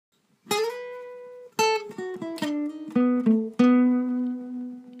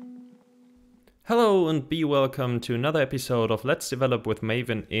and be welcome to another episode of Let's Develop with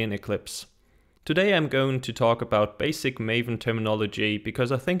Maven in Eclipse. Today I'm going to talk about basic Maven terminology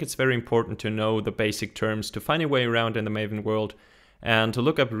because I think it's very important to know the basic terms to find your way around in the Maven world and to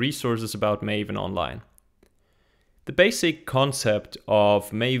look up resources about Maven online. The basic concept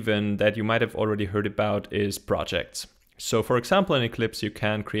of Maven that you might have already heard about is projects. So for example, in Eclipse you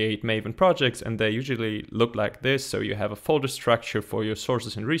can create Maven projects and they usually look like this. So you have a folder structure for your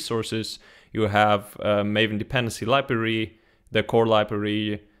sources and resources, you have a Maven dependency library, the core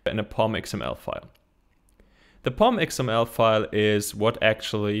library, and a Pomxml file. The Pomxml file is what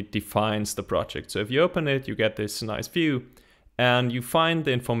actually defines the project. So if you open it, you get this nice view and you find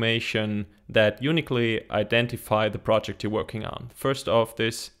the information that uniquely identify the project you're working on. First off,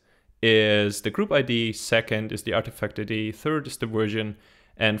 this is the group ID, second is the artifact ID, third is the version,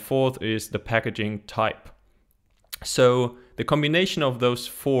 and fourth is the packaging type. So the combination of those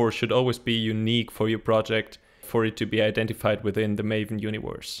four should always be unique for your project for it to be identified within the Maven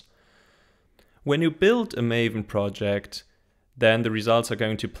universe. When you build a Maven project, then the results are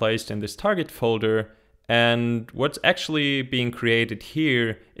going to be placed in this target folder, and what's actually being created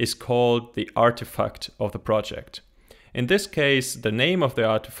here is called the artifact of the project. In this case, the name of the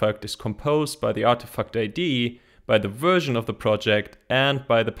artifact is composed by the artifact ID, by the version of the project, and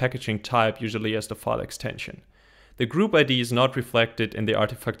by the packaging type, usually as the file extension. The group ID is not reflected in the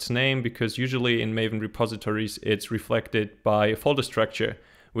artifact's name because usually in Maven repositories it's reflected by a folder structure,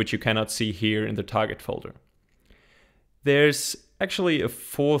 which you cannot see here in the target folder. There's actually a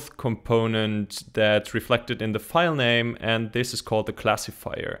fourth component that's reflected in the file name, and this is called the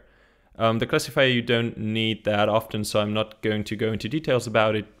classifier. The classifier you don't need that often, so I'm not going to go into details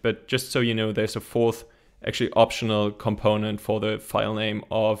about it, but just so you know, there's a fourth, actually optional component for the file name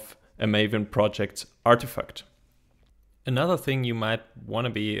of a Maven project's artifact. Another thing you might want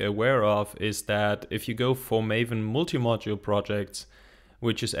to be aware of is that if you go for Maven multi-module projects,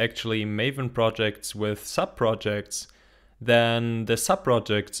 which is actually Maven projects with sub-projects, then the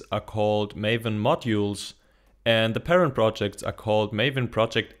sub-projects are called Maven modules, and the parent projects are called Maven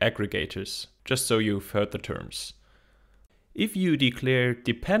Project Aggregators, just so you've heard the terms. If you declare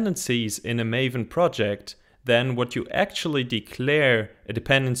dependencies in a Maven project, then what you actually declare a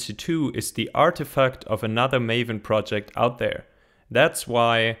dependency to is the artifact of another Maven project out there. That's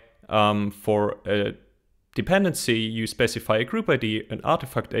why for a dependency you specify a group ID, an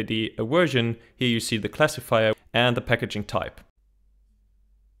artifact ID, a version. Here you see the classifier and the packaging type.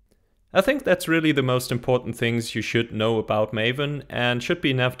 I think that's really the most important things you should know about Maven and should be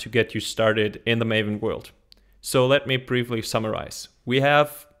enough to get you started in the Maven world. So let me briefly summarize. We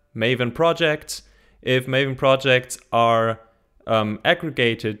have Maven projects. If Maven projects are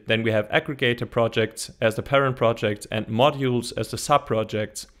aggregated, then we have aggregator projects as the parent projects and modules as the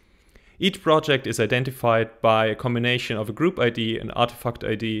sub-projects. Each project is identified by a combination of a group ID, an artifact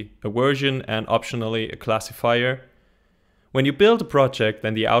ID, a version, and optionally a classifier. When you build a project,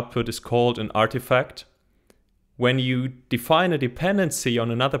 then the output is called an artifact. When you define a dependency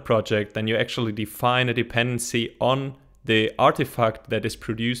on another project, then you actually define a dependency on the artifact that is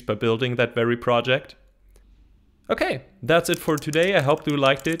produced by building that very project. Okay, that's it for today. I hope you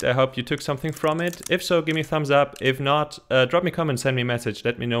liked it. I hope you took something from it. If so, give me a thumbs up. If not, drop me a comment, send me a message.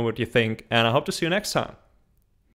 Let me know what you think. And I hope to see you next time.